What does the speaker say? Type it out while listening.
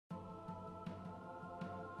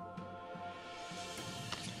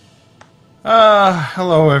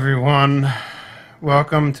Hello everyone.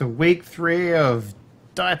 Welcome to week 3 of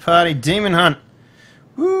Die Party Demon Hunt.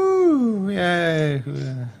 Woo! Yay!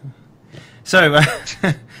 So,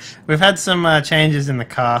 we've had some changes in the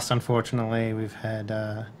cast, unfortunately. We've had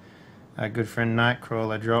our good friend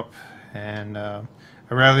Nightcrawler drop, and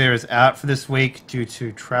Aurelia is out for this week due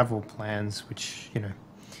to travel plans, which,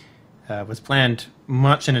 was planned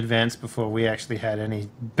much in advance before we actually had any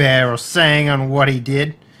bear or saying on what he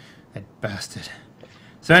did. That bastard.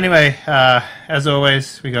 So anyway, as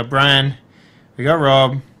always, we got Brian, we got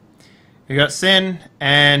Rob, we got Sin,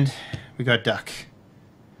 and we got Duck.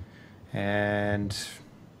 And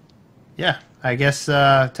yeah, I guess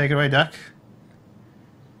take it away, Duck.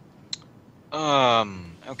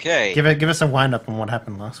 Okay. Give us a wind up on what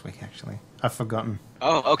happened last week. Actually, I've forgotten.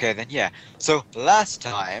 Oh, okay, then yeah. So, last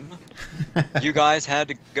time, you guys had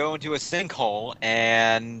to go into a sinkhole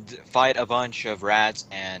and fight a bunch of rats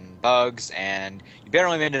and bugs, and you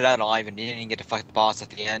barely made it out alive, and you didn't even get to fight the boss at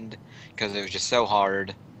the end, because it was just so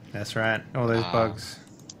hard. That's right. All those bugs.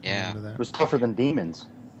 Yeah. It was tougher than demons.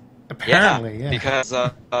 Apparently, yeah. Because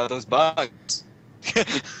those bugs.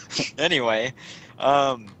 Anyway,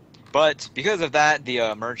 but because of that,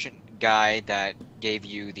 the merchant guy that gave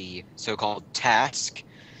you the so-called task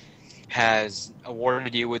has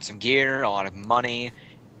awarded you with some gear, a lot of money,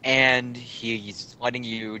 and he's letting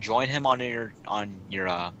you join him on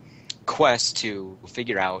your quest to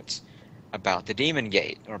figure out about the demon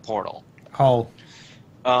gate or portal. Hole.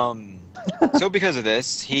 So because of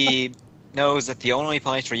this, he knows that the only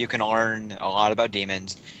place where you can learn a lot about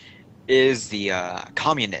demons is the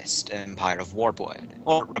communist empire of Warwood,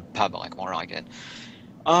 or Republic, more like it.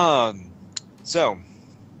 So,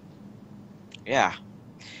 yeah,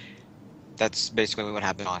 that's basically what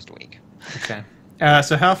happened last week. Okay.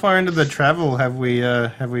 So how far into the travel have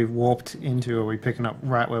we warped into? Are we picking up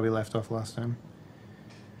right where we left off last time?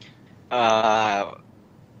 Yeah.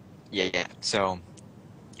 So,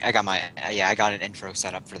 I got an intro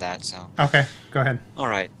set up for that. So. Okay, go ahead. All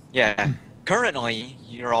right. Yeah. Currently,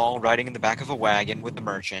 you're all riding in the back of a wagon with the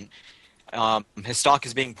merchant. His stock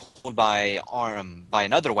is being pulled by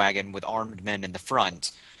another wagon with armed men in the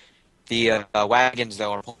front. The wagons,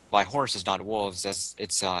 though, are pulled by horses, not wolves, as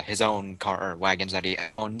it's his own car or wagons that he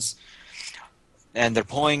owns. And they're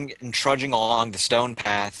pulling and trudging along the stone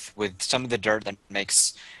path with some of the dirt that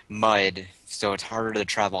makes mud, so it's harder to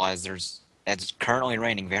travel as it's currently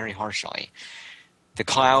raining very harshly. The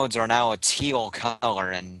clouds are now a teal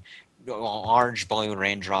color, and large blue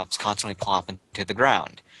raindrops constantly plop into the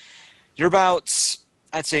ground. You're about,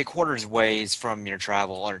 I'd say, quarters ways from your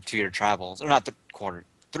travel, or to your travels, or not the quarter,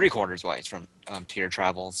 3/4 ways from to your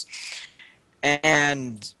travels,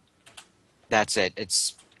 and that's it.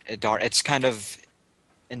 It's dark. It's kind of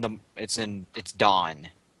it's dawn.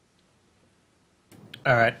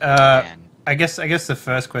 All right. I guess the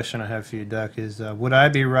first question I have for you, Duck, is would I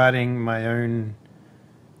be riding my own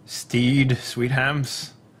steed, Sweet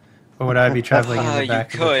Hams, or would I be traveling in the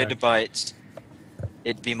back? You could, but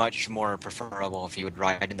it'd be much more preferable if you would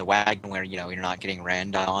ride in the wagon where, you're not getting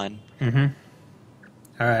ran on. Mm-hmm.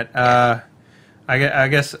 All right. I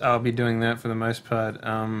guess I'll be doing that for the most part.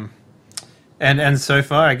 And so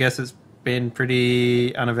far, I guess it's been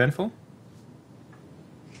pretty uneventful.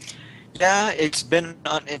 Yeah, it's been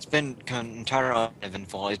entirely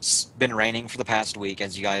uneventful. It's been raining for the past week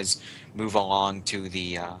as you guys move along to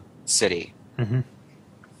the city. Mm-hmm.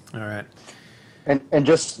 All right. And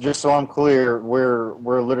just so I'm clear, we're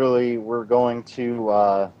going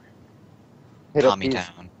to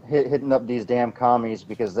hitting up these damn commies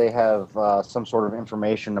because they have some sort of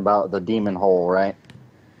information about the demon hole, right?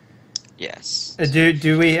 Yes.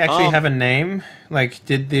 Do we actually have a name? Like,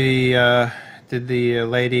 did the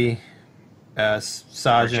lady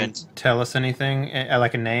sergeant tell us anything?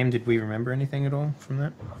 Like a name? Did we remember anything at all from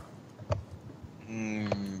that?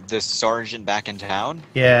 The sergeant back in town?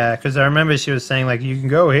 Yeah, because I remember she was saying, like, you can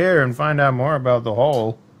go here and find out more about the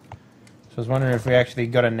hole. So I was wondering if we actually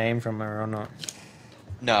got a name from her or not.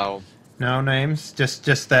 No. No names?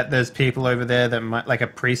 Just that there's people over there that might, like a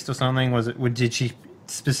priest or something? Did she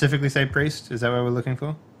specifically say priest? Is that what we're looking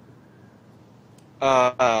for?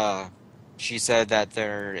 She said that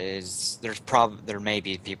there may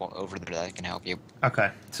be people over there that can help you.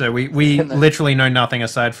 Okay, so we literally know nothing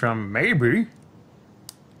aside from maybe.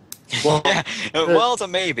 Well, yeah, well, it's a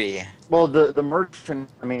maybe. Well, the merchant.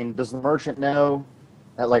 I mean, does the merchant know,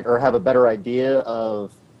 or have a better idea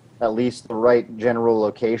of at least the right general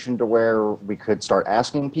location to where we could start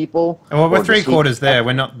asking people? Well, we're 3/4 there.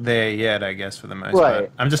 We're not there yet, I guess, for the most part.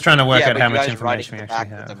 I'm just trying to work out how much information we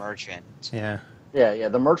actually have. The merchant. Yeah. Yeah.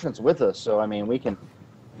 The merchant's with us, so I mean, we can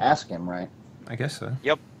ask him, right? I guess so.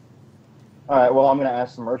 Yep. All right. Well, I'm going to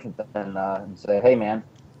ask the merchant then and say, "Hey, man,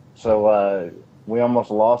 so we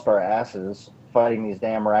almost lost our asses fighting these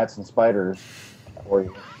damn rats and spiders, or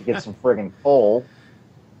you get some friggin' coal.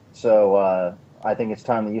 So I think it's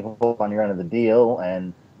time that you hold on your end of the deal,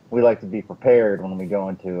 and we like to be prepared when we go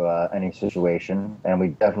into any situation, and we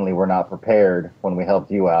definitely were not prepared when we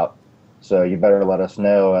helped you out. So you better let us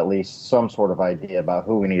know at least some sort of idea about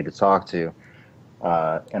who we need to talk to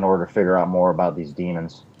in order to figure out more about these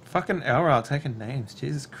demons." Fucking Elrod taking names.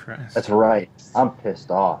 Jesus Christ. That's right. I'm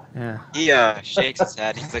pissed off. Yeah. He shakes his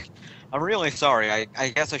head. He's like, I'm really sorry. I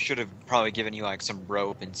guess I should have probably given you like some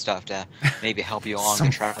rope and stuff to maybe help you along Some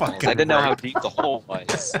the travels. fucking I didn't know how rope. deep the hole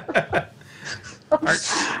was.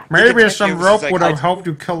 Maybe some was rope like, would have I- helped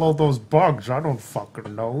you kill all those bugs. I don't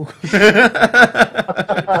fucking know.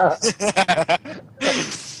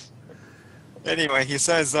 Anyway, he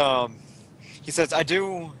says I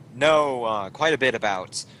do know quite a bit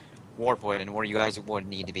about Warpwood and where you guys would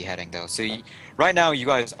need to be heading, though. So right now, you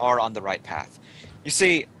guys are on the right path. You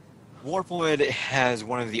see, Warpwood has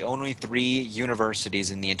one of the only 3 universities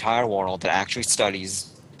in the entire world that actually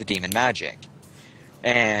studies the demon magic.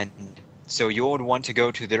 And so you would want to go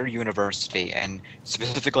to their university and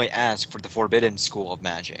specifically ask for the Forbidden School of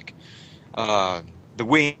Magic. The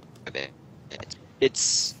wing of it.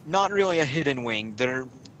 It's not really a hidden wing.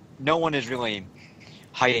 No one is really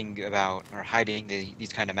hiding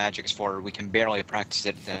these kind of magics for. We can barely practice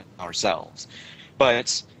it ourselves.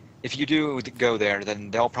 But if you do go there,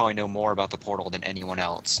 then they'll probably know more about the portal than anyone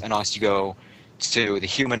else, unless you go to the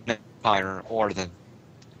Human Empire or the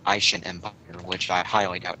Aishan Empire, which I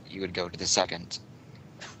highly doubt you would go to the second.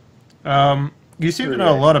 You seem to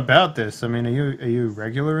know a lot about this. I mean, are you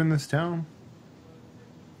regular in this town?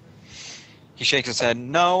 He shakes his head.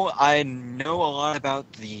 No, I know a lot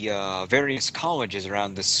about the various colleges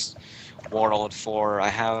around this world, for I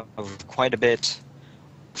have quite a bit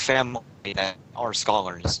of family that are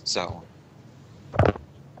scholars, so...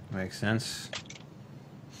 Makes sense.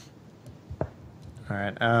 All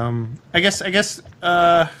right. I guess.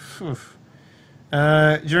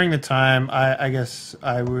 During the time, I guess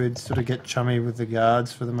I would sort of get chummy with the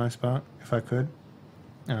guards for the most part, if I could.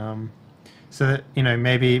 So that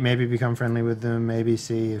maybe become friendly with them. Maybe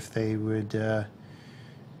see if they would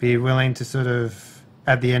be willing to sort of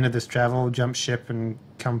at the end of this travel jump ship and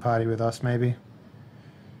come party with us. Maybe.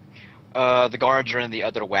 The guards are in the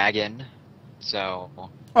other wagon, so...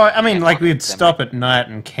 Oh, I mean, Yeah, like talk we'd to them. stop at night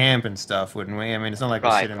and camp and stuff, wouldn't we? I mean, it's not like we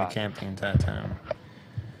Right, sit in the right. camp the entire time.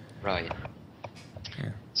 Right.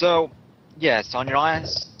 Yeah. So, yes, on your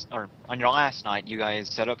last night, you guys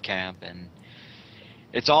set up camp, and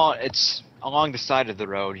it's along the side of the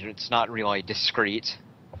road. It's not really discreet.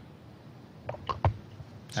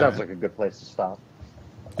 Sounds like a good place to stop.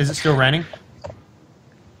 Is it still raining?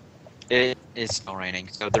 It is still raining,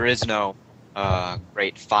 so there is no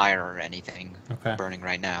great fire or anything Okay. burning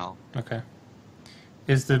right now. Okay.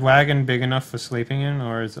 Is the wagon big enough for sleeping in,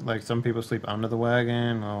 or is it like some people sleep under the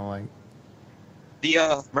wagon, or like?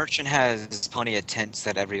 The merchant has plenty of tents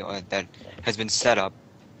that that has been set up,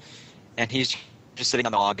 and he's just sitting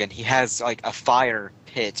on the log, and he has like a fire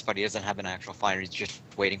pit, but he doesn't have an actual fire. He's just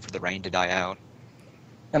waiting for the rain to die out.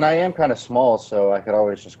 And I am kind of small, so I could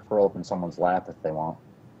always just curl up in someone's lap if they want.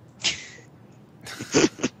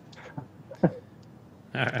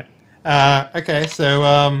 All right. Okay.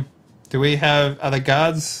 So, do we have other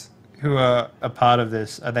guards who are a part of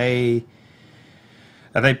this? Are they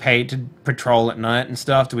paid to patrol at night and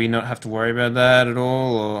stuff? Do we not have to worry about that at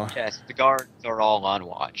all? Or Yes, the guards are all on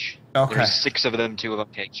watch. Okay. There's 6 of them, 2 of them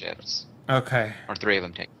take shifts, okay. or 3 of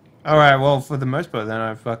them take. All right. Well, for the most part, then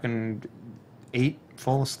I fucking eat,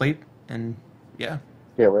 fall asleep, and yeah.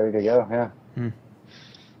 Get ready to go, yeah.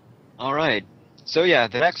 All right. So yeah,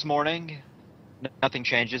 the next morning, nothing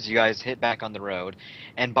changes. You guys hit back on the road,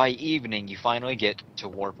 and by evening, you finally get to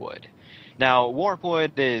Warpwood. Now,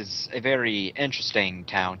 Warpwood is a very interesting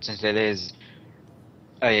town, since it is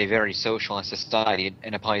a very socialist society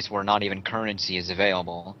in a place where not even currency is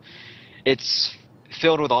available. It's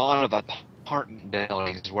filled with a lot of apartment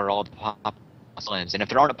buildings where all the populace lives, and if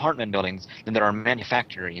there aren't apartment buildings, then there are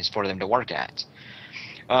manufactories for them to work at.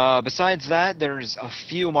 Besides that, there's a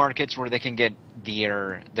few markets where they can get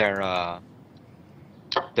their own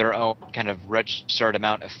kind of registered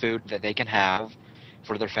amount of food that they can have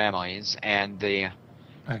for their families, and the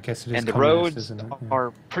I guess it is. the communist, roads isn't it? Yeah.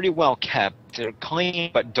 are pretty well kept. They're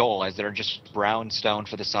clean but dull, as they're just brown stone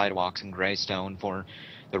for the sidewalks and gray stone for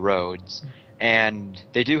the roads. And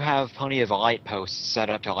they do have plenty of light posts set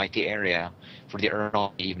up to light the area for the early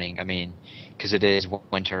evening. I mean, because it is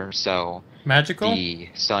winter, so Magical? the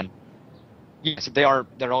sun. Yes, they're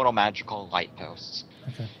little magical light posts.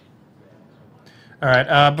 Okay. All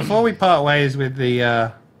right. Before we part ways with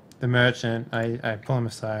the merchant, I pull him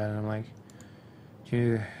aside and I'm like,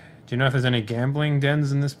 do you know if there's any gambling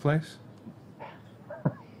dens in this place?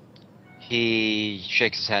 He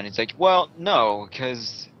shakes his head and he's like, "Well, no,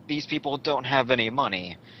 because these people don't have any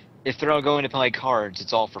money. If they're all going to play cards,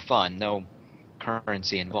 it's all for fun. No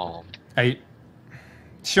currency involved."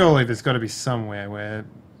 Surely there's got to be somewhere where,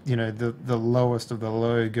 you know, the lowest of the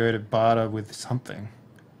low go to barter with something.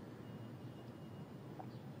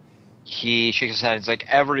 He shakes his head and he's like,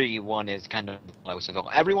 "Everyone is kind of low, so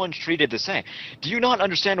everyone's treated the same. Do you not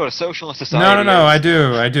understand what a socialist society No, is?" I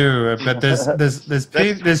do. But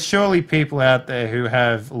there's surely people out there who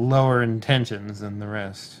have lower intentions than the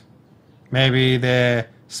rest. Maybe they're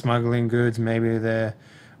smuggling goods. Maybe they're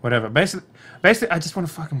whatever. Basically, I just want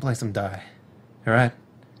to fucking play some die. All right.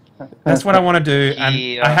 That's what I want to do, and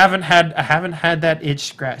I haven't had that itch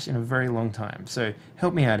scratched in a very long time. So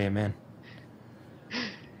help me out here, man.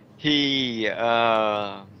 He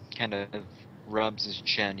kind of rubs his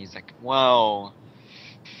chin. He's like, "Well,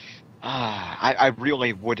 I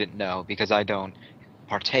really wouldn't know because I don't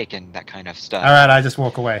partake in that kind of stuff." All right, I just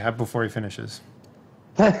walk away before he finishes.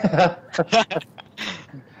 Fuck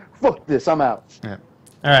this, I'm out. Yeah.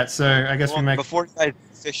 All right, so I guess Well, we make. before you guys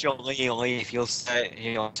officially leave, he'll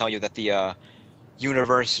tell you that the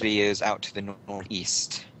university is out to the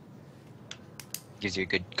northeast. Gives you a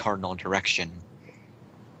good cardinal direction.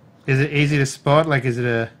 Is it easy to spot? Like, is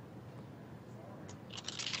it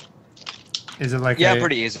like Yeah,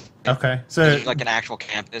 pretty easy. Okay, so It's like an actual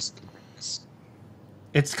campus.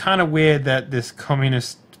 it's kind of weird that this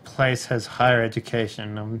communist place has higher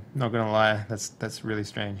education. I'm not gonna lie, that's really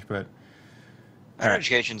strange. But Higher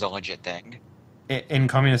education's a legit thing. in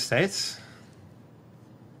communist states,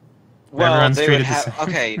 Well, everyone's they treated would the have. same.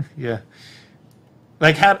 Okay, Yeah.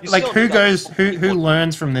 Like how? You Like still who got goes? Who people-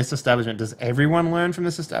 learns from this establishment? Does everyone learn from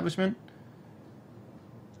this establishment?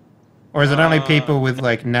 Or is it only people with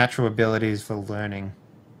like natural abilities for learning?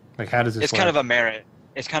 Like how does this it's work? kind of a merit.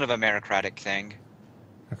 It's kind of a meritocratic thing.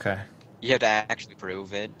 Okay. You have to actually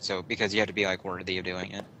prove it, so because you have to be like worthy of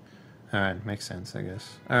doing it. All right, makes sense, I guess.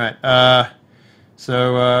 All right.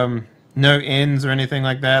 So no inns or anything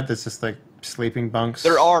like that. There's just like sleeping bunks.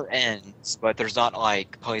 There are inns, but there's not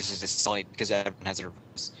like places to sleep because everyone has their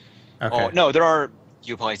rooms. Okay. Oh no, there are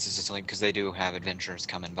few places to sleep because they do have adventurers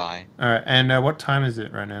coming by. All right. And what time is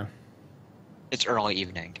it right now? It's early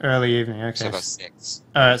evening, Early evening. Okay. so about 6.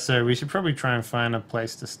 All right. So we should probably try and find a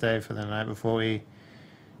place to stay for the night before we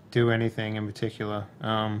do anything in particular.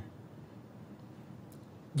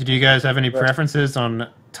 Did you guys have any preferences on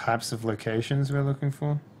types of locations we're looking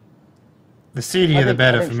for? The seedier the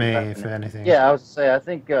better for me, if anything. Yeah, I was to say, I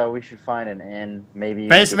think we should find an inn, maybe.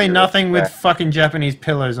 Basically, get nothing with back. fucking Japanese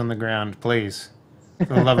pillows on the ground, please. For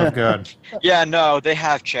the love of God. Yeah, no, they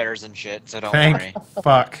have chairs and shit, so don't Thank worry.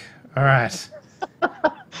 fuck. All right.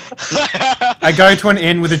 I go to an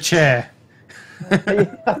inn with a chair.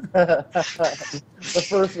 The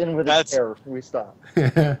first inn with a That's- chair, we stop.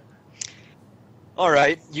 All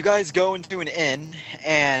right, you guys go into an inn,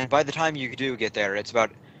 and by the time you do get there, it's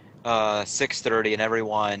about 6:30, and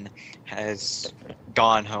everyone has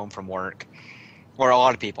gone home from work, or a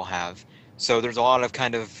lot of people have. So there's a lot of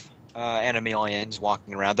kind of animalians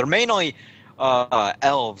walking around. They're mainly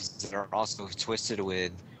elves that are also twisted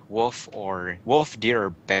with wolf, deer, or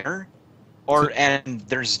bear, and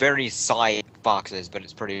there's very sly foxes, but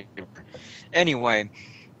it's pretty. Anyway,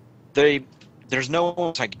 there's no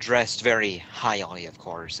one like dressed very highly, of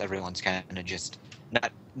course. Everyone's kind of just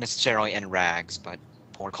not necessarily in rags, but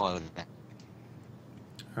poor clothing.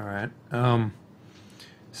 All right.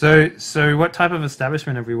 So what type of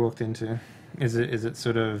establishment have we walked into? Is it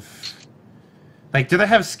sort of like, do they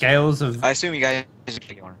have scales of? I assume you guys.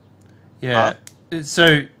 Yeah.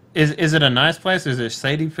 So is it a nice place? Is it a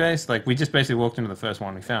shady place? Like we just basically walked into the first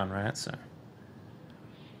one we found, right? So.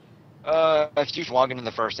 If you walk into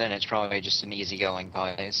the first inn, it's probably just an easygoing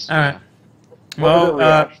place. All right. What are the Well,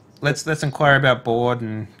 reactions? let's inquire about board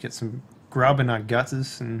and get some grub in our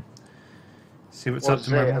gutters and see what's Well, up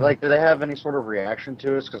tomorrow. like, do they have any sort of reaction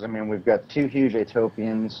to us? Because I mean, we've got 2 huge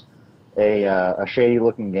Atopians, a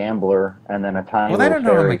shady-looking gambler, and then a tiny Well, they little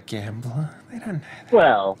don't know I'm a fairy. gambler. They don't know that.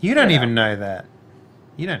 Well, You don't know. even know that.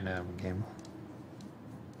 You don't know I'm a gambler.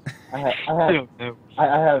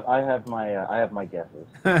 I have my guesses.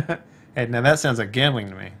 Hey, now that sounds like gambling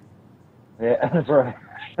to me. Yeah, that's right.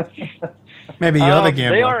 Maybe you're the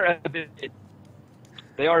gambler.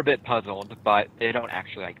 They are a bit puzzled, but they don't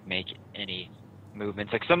actually like make any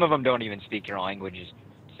movements. Like some of them don't even speak your languages,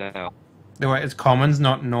 so Is commons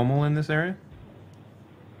not normal in this area?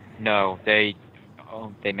 no, they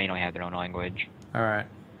mainly have their own language. All right.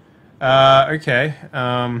 Okay.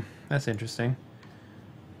 That's interesting.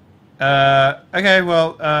 Okay.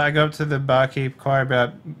 Well, I go up to the barkeep, inquire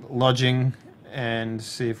about lodging, and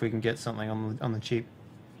see if we can get something on the cheap.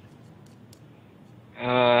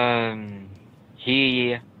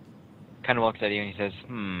 He kind of looks at you and he says,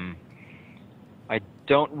 I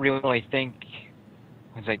don't really think...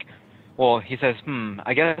 He's like, well, he says,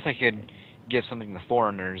 I guess I could give something to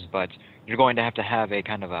foreigners, but you're going to have a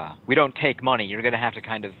kind of a... We don't take money. You're going to have to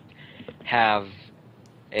kind of have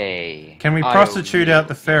a... Can we prostitute out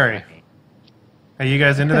the ferry? Are you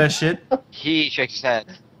guys into that shit? He shakes his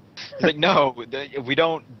head. He's like, no, we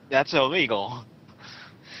don't... That's illegal.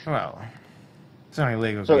 Well, it's only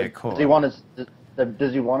legal So to get caught. does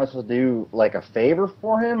he want us to do like a favor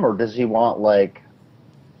for him, or does he want like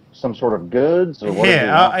some sort of goods? Or what does he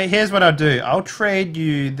want? Here's what I'll do. I'll trade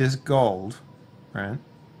you this gold, right,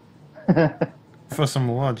 for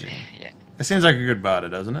some lodging. Yeah. It seems like a good barter,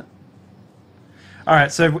 doesn't it? All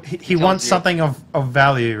right, so he wants you. something of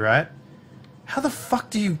value, right? How the fuck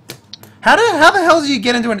do you... How the hell do you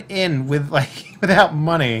get into an inn with without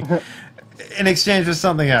money in exchange for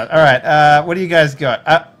something else? All right, what do you guys got?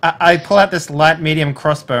 I pull out this light medium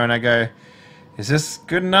crossbow and I go, is this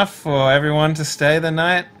good enough for everyone to stay the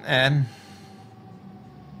night? And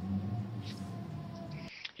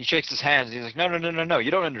he shakes his hands. He's like, no,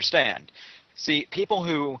 you don't understand. See, people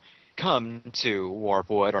who come to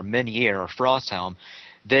Warpwood or Menhir or Frosthelm,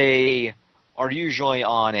 they are usually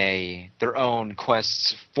on their own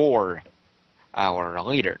quests for our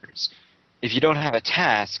leaders. If you don't have a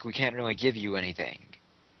task, we can't really give you anything.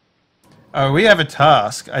 oh, we have a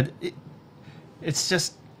task. It's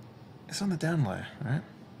on the down low,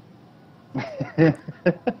 right?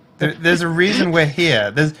 There's a reason we're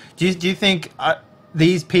here. Do you think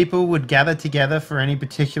these people would gather together for any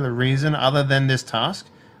particular reason other than this task?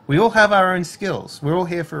 We all have our own skills. We're all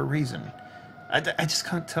here for a reason. I just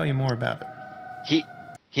can't tell you more about it.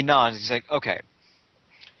 He nods. He's like, okay.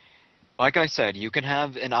 Like I said, you can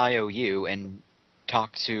have an IOU and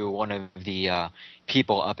talk to one of the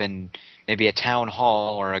people up in maybe a town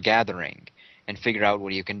hall or a gathering and figure out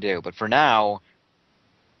what you can do. But for now,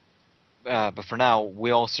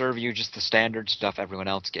 we'll serve you just the standard stuff everyone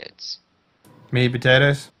else gets. Meat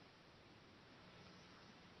potatoes?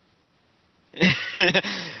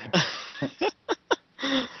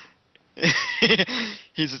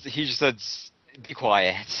 He just said, "Be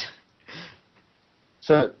quiet."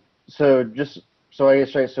 So just so I get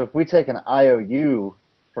straight, so if we take an IOU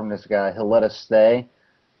from this guy, he'll let us stay.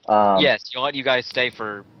 Yes, he'll let you guys stay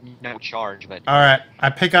for no charge, but All right, I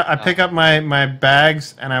pick up my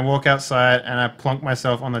bags and I walk outside and I plonk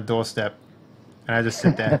myself on the doorstep and I just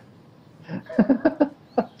sit there.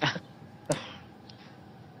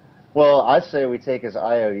 Well, I say we take his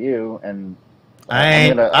IOU and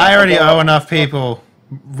I already owe enough people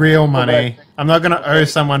real money. I'm not gonna owe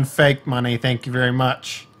someone fake money. Thank you very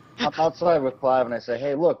much. I'm outside with Clive and I say,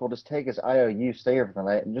 hey, look, we'll just take his IOU, stay here for the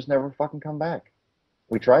night, and just never fucking come back.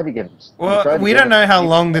 We tried to get him. Well, we don't know how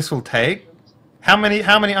long this will take. How many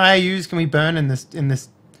IOUs can we burn in this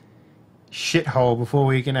shithole before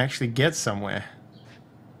we can actually get somewhere?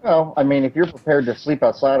 Well, I mean, if you're prepared to sleep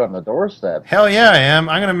outside on the doorstep. Hell yeah, I am.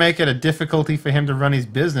 I'm gonna make it a difficulty for him to run his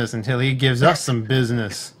business until he gives us some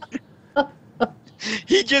business.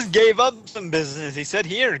 he just gave up some business. He said,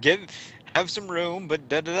 "Here, have some room," but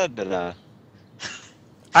da da da da da.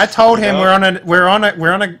 I told him we're on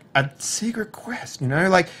a secret quest. You know,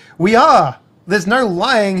 like we are. There's no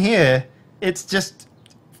lying here. It's just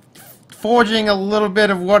forging a little bit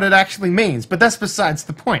of what it actually means. But that's besides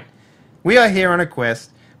the point. We are here on a quest.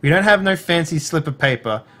 We don't have no fancy slip of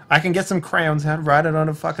paper. I can get some crayons out and write it on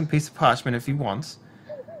a fucking piece of parchment if he wants.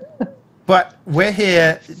 But we're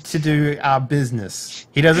here to do our business.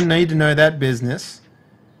 He doesn't need to know that business.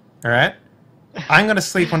 All right? I'm going to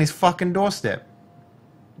sleep on his fucking doorstep.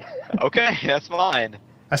 Okay, that's fine.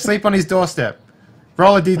 I sleep on his doorstep.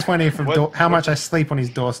 Roll a d20 for how much I sleep on his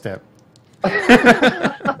doorstep.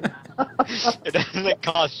 It doesn't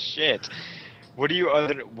cost shit. What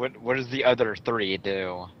does the other 3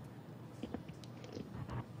 do?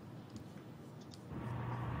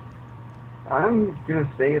 I'm gonna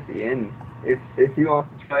stay at the inn. If you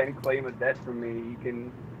want to try and claim a debt from me,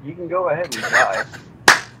 you can go ahead and try.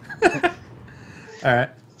 All right.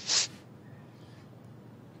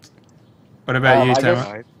 What about you, I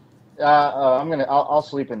Tama? guess, I'll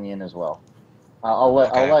sleep in the inn as well. I'll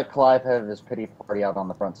let Clive have his pity party out on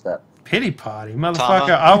the front step. Pity party,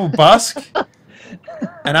 motherfucker! I will busk.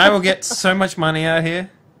 And I will get so much money out here.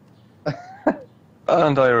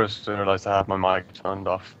 And I just realised I had my mic turned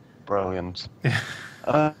off. Brilliant.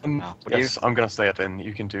 Yeah. Yes, I'm gonna stay at the inn.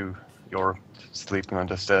 You can do your sleeping on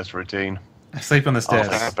the stairs routine. I sleep on the I'll stairs.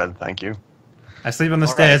 take a bed, thank you. I sleep on the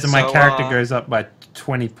All stairs, right, and my so, character goes up by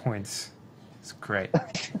 20 points. It's great.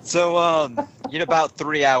 So, in about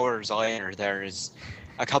 3 hours later, there's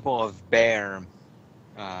a couple of bear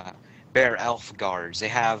elf guards. They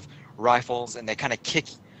have rifles, and they kind of kick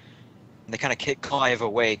Clive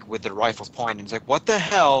awake with their rifles pointed. It's like, what the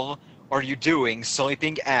hell are you doing,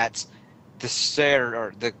 sleeping at the stair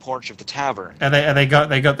or the porch of the tavern? They got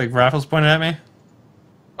the rifles pointed at me.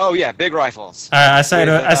 Oh yeah, big rifles. I say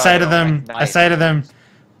to With, them,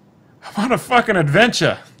 I'm on a fucking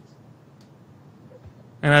adventure.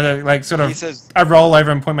 And I like sort He of, says, I roll over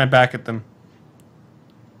and point my back at them.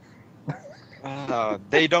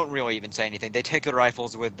 they don't really even say anything. They take the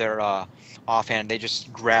rifles with their offhand. They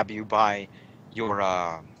just grab you by your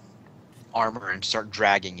armor and start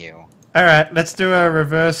dragging you. All right, let's do a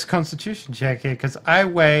reverse Constitution check here, because I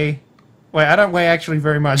weigh. Wait, I don't weigh actually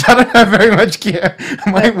very much. I don't have very much gear.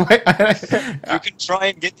 You can try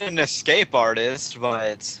and get an escape artist,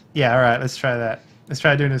 but Yeah, all right, let's try that. Let's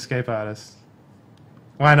try doing escape artist.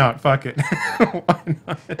 Why not? Fuck it. Why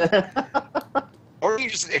not? or you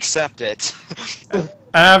just accept it. And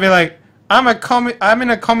I'll be like, I'm in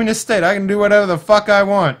a communist state. I can do whatever the fuck I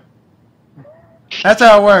want. That's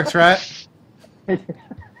how it works, right?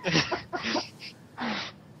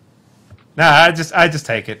 No, I just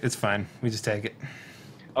take it. It's fine. We just take it.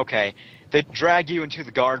 Okay, they drag you into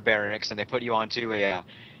the guard barracks and they put you onto a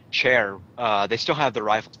chair. They still have the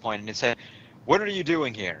rifles pointed and say, "What are you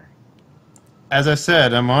doing here?" As I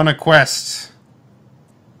said, I'm on a quest.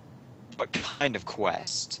 What kind of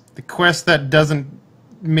quest? The quest that doesn't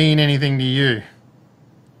mean anything to you.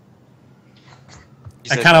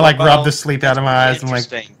 He I says, kind of like "Well, rub the sleep out of my eyes. I'm like,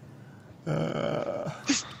 interesting.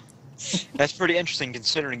 That's pretty interesting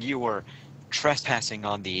considering you were trespassing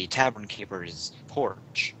on the tavern keeper's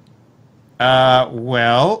porch.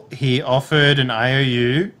 Well, he offered an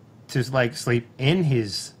IOU to like sleep in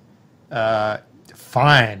his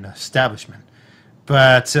fine establishment,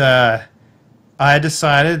 but I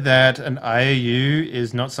decided that an IOU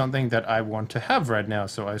is not something that I want to have right now,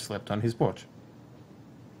 so I slept on his porch.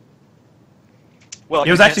 Well, It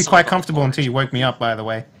you was can't actually sleep quite on the comfortable porch. until you woke me up, by the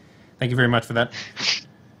way. Thank you very much for that.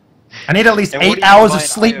 I need at least And what 8 do you hours mean of by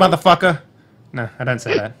sleep, IOU? motherfucker. No, I don't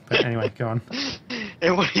say that. But anyway, go on.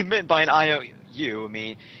 And what he meant by an IOU,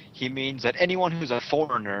 he means that anyone who's a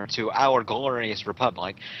foreigner to our glorious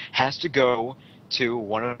republic has to go to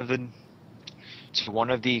one of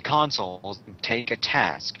the consuls and take a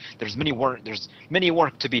task. There's many work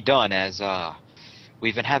to be done as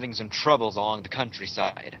we've been having some troubles along the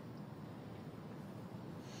countryside.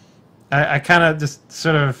 I kind of just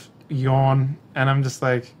sort of yawn, and I'm just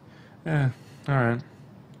like, yeah, all right.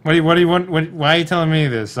 What do you want? Why are you telling me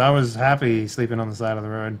this? I was happy sleeping on the side of the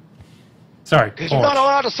road. Sorry, Because you're not porch.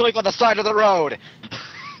 allowed to sleep on the side of the road.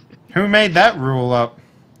 Who made that rule up?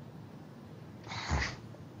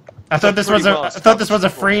 I thought this was pretty a well I thought this was a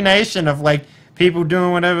established free nation of like people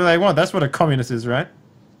doing whatever they want. That's what a communist is, right?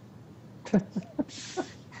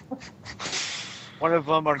 One of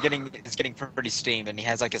them is getting pretty steamed, and he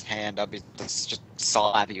has like his hand up. He's just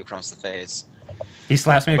slap you across the face. He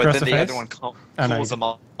slaps me But across then the the face. other one Oh, no, cools him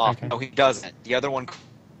off. okay. No, he doesn't. The other one cools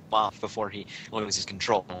him off before he loses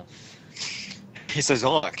control. He says,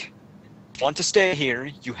 "Look, want to stay here,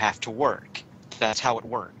 you have to work. That's how it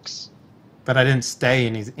works." But I didn't stay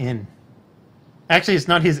in his inn. Actually, it's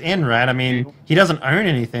not his inn, right? I mean, he doesn't own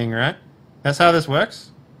anything, right? That's how this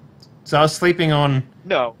works? So I was sleeping on...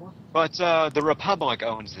 No, but the Republic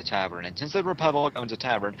owns the tavern, and since the Republic owns a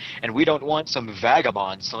tavern, and we don't want some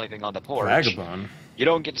vagabond sleeping on the porch, Vagabond. you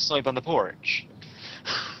don't get to sleep on the porch.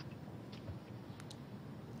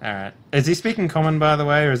 Alright. Is he speaking common, by the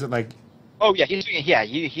way, or is it like... Oh yeah, he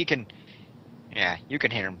can. Yeah, you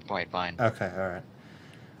can hear him quite fine. Okay, alright.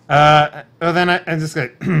 Well then I just go,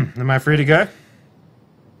 am I free to go?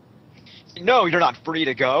 No, you're not free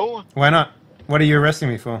to go. Why not? What are you arresting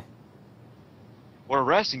me for? We're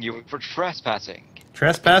arresting you for trespassing.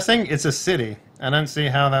 Trespassing? It's a city. I don't see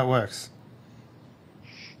how that works.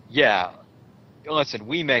 Yeah. Listen,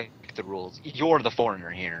 we make the rules. You're the foreigner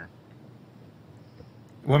here.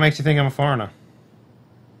 What makes you think I'm a foreigner?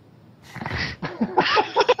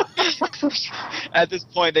 At this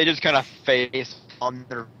point, they just kind of face on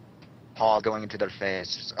their paw going into their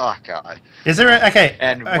face. Oh, God. Is there a... Okay.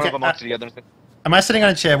 And one okay, of them looks to the other and says, am I sitting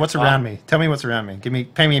on a chair? What's around me? Tell me what's around me.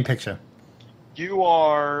 Paint me a picture. you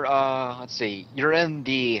are, let's see, you're in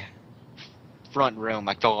the front room,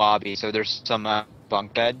 like the lobby. So there's some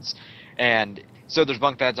bunk beds, and so there's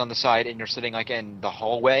bunk beds on the side, and you're sitting like in the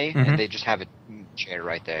hallway, Mhm. and they just have a chair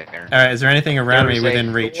right there. All right, is there anything around me There's within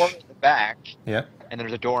a reach? door in the back, Yep. and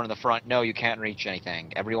there's a door in the front. No, you can't reach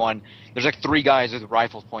anything. Everyone, there's like 3 guys with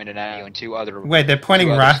rifles pointed at you, and 2 other. Wait, they're pointing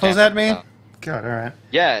 2 others rifles at standing me? up. God, all right.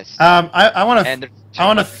 Yes. I want And to. there's I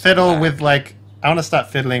want to 2 others in the fiddle back. with like. I want to start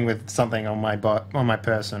fiddling with something on my on my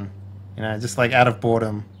person. You know, just like out of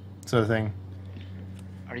boredom, sort of thing.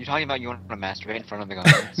 Are you talking about you want to masturbate in front of the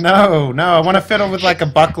guns? No, I want to fiddle with like a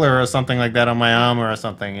buckler or something like that on my armor or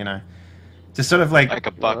something. You know, just sort of Like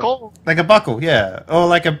a buckle? like a buckle, yeah, or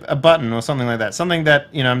like a button or something like that. Something that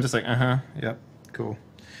I'm just like, yep, cool.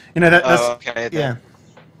 You know that's Oh, okay. yeah.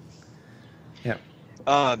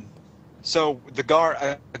 So the guard,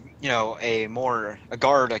 a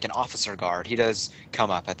guard, like an officer guard, he does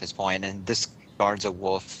come up at this point, and this guard's a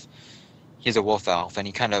wolf. He's a wolf elf, and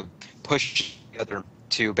he kind of pushes the other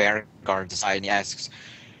 2 bear guards aside, and he asks,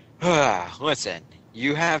 listen,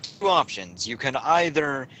 you have 2 options. You can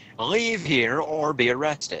either leave here or be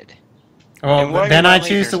arrested. And Well, what then I I mean,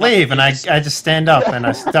 choose to there's leave, and I nothing- just stand up and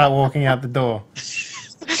I start walking out the door.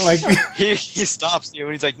 Like he stops you,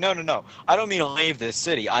 and he's like, no, I don't mean to leave this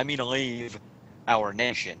city. I mean to leave our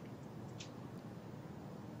nation.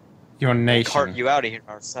 your We'll nation. cart you out of here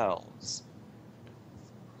ourselves.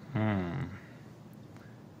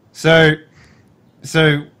 So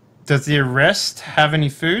does the arrest have any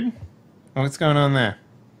food? What's going on there?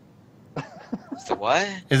 So what?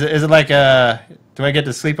 Is it like do I get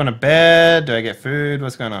to sleep on a bed? Do I get food?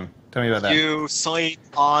 What's going on? Tell me about that. You sleep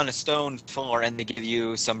on a stone floor, and they give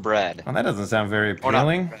you some bread. Well, that doesn't sound very Or not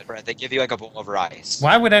appealing. bread. They give you like a bowl of rice.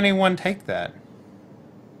 Why would anyone take that?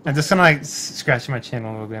 I'm just kind of like scratching my chin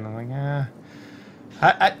a little bit. I'm like,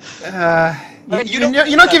 You don't you're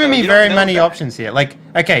know not that, giving though. me You very don't know many that. options here. Like,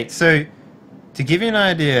 okay, so to give you an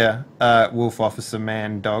idea, wolf officer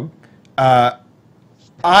man dog,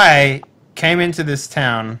 I came into this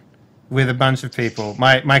town with a bunch of people,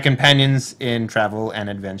 my companions in travel and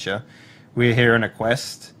adventure. We're here on a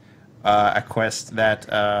quest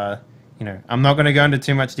that I'm not going to go into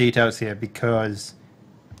too much details here because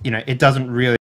it doesn't really